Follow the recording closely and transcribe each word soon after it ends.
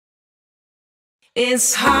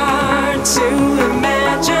It's hard to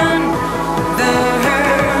imagine the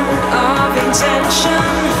hurt of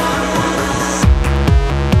intention.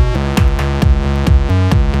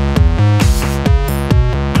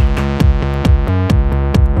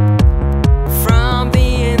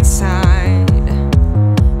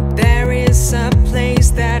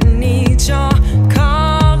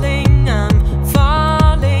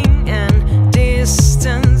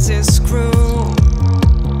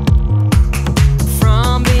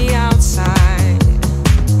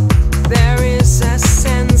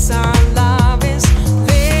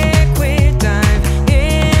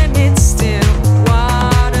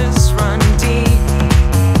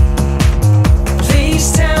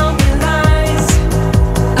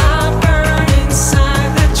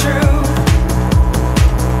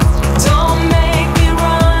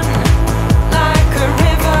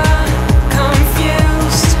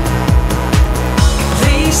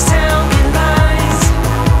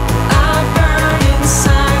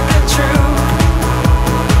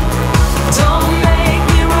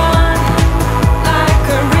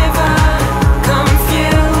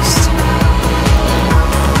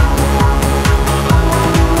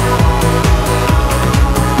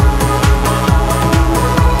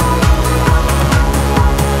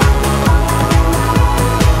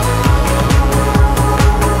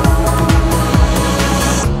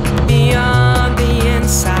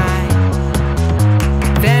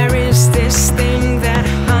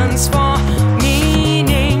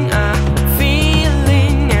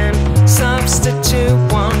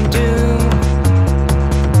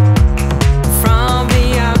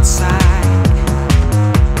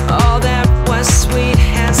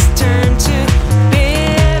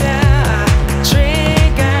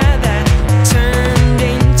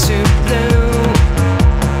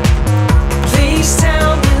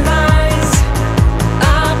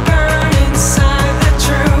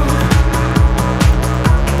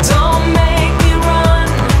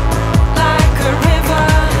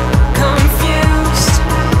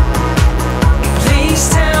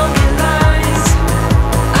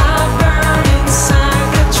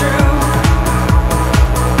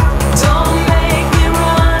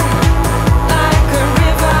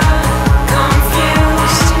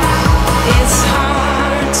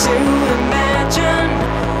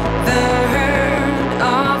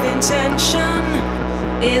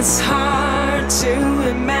 It's hard to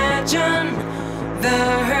imagine the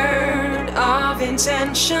hurt of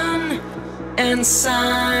intention, and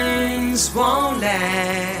signs won't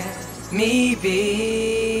let me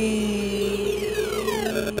be.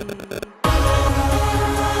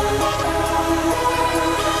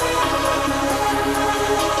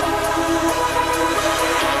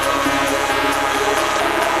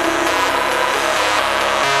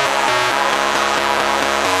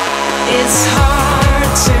 It's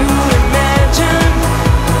hard to imagine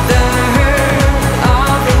the hurt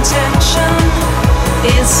of intention.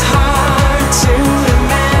 It's hard to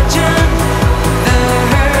imagine the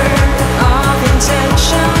hurt of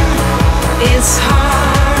intention. It's hard.